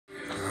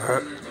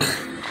Alright.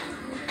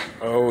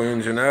 Old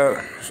engine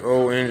out. It's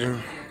old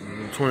engine.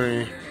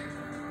 20. I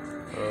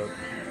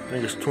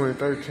think it's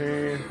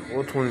 2013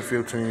 or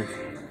 2015.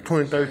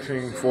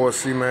 2013 Ford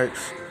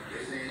C-Max.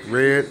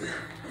 Red.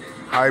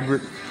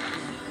 Hybrid.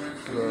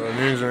 The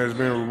engine has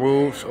been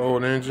removed. It's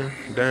old engine.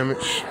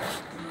 Damage.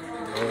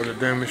 The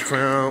damage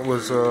found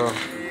was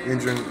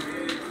engine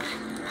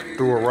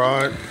through a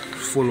rod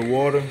full of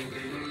water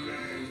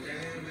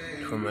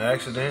from an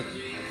accident.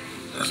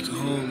 That's the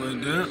hole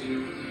right there.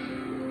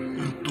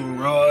 Through a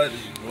rod,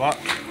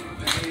 locked.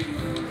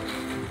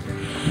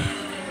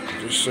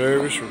 Just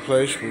service,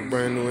 replaced with a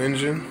brand new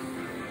engine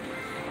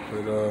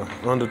with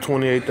under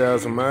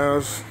 28,000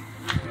 miles.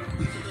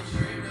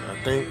 I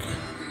think,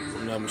 if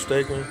I'm not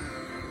mistaken.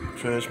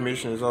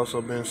 Transmission has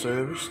also been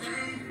serviced.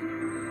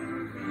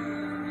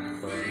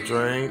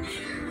 Drains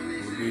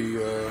will be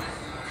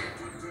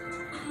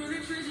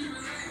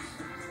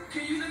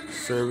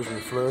serviced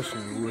and flushed,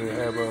 and we'll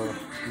have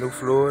new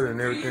fluid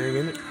and everything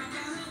in it.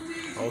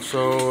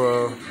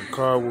 Also, the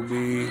car will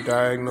be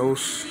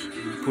diagnosed,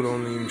 put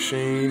on the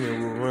machine,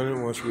 and we'll run it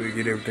once we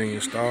get everything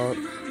installed.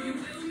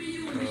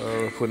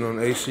 Putting on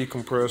AC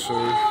compressor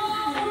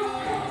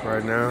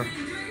right now.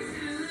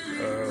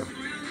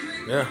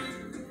 Yeah.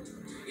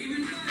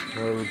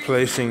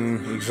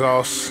 Replacing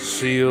exhaust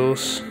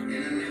seals.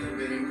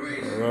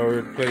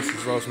 Replace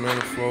exhaust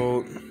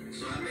manifold,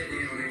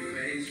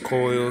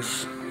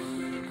 coils,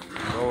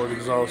 lowered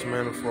exhaust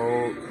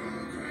manifold,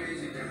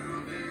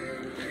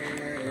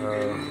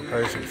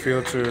 replacing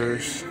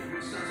filters,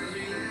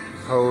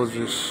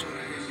 hoses.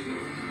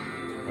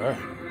 Alright,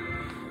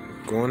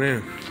 going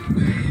in.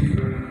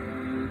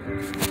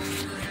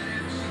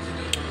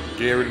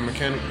 Gary the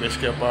Mechanic,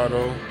 Mescap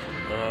Auto,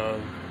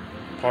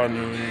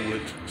 partnering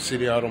with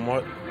City Auto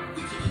Mart.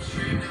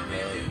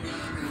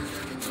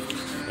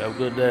 Have a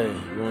good day.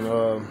 You want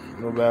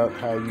to know about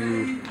how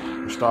you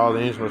install the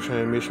engine or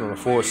transmission on a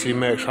Ford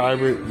C-Max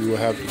hybrid? You will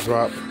have to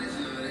drop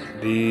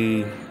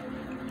the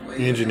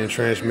engine and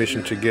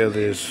transmission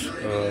together as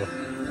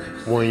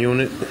one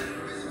unit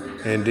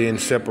and then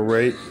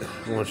separate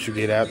once you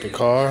get out the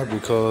car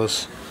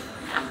because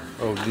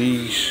of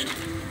these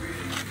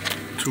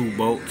two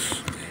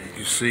bolts.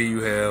 You see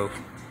you have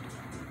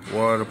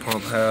water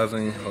pump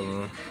housing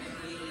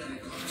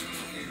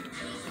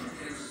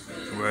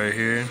right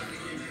here.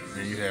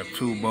 And you have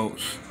two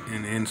bolts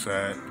in the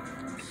inside.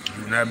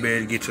 You will not be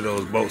able to get to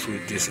those bolts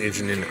with this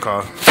engine in the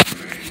car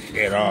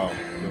at all,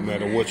 no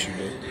matter what you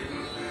do.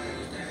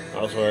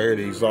 Also, right here,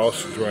 the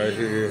exhaust is right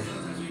here.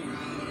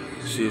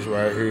 See, it's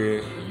right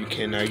here. You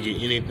cannot get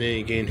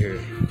anything in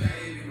here.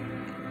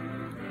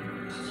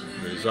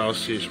 The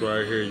exhaust sits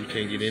right here. You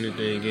can't get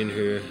anything in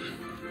here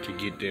to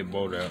get that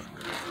bolt out.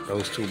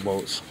 Those two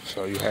bolts.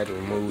 So you had to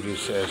remove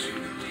this as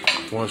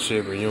one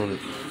separate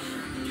unit.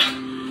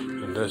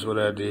 That's what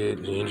I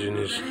did. The engine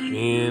is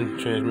in,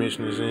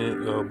 transmission is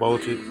in,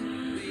 bolted.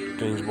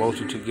 Things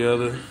bolted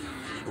together,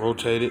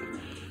 rotated.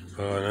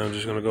 And I'm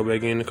just gonna go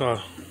back in the car.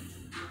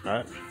 All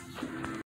right.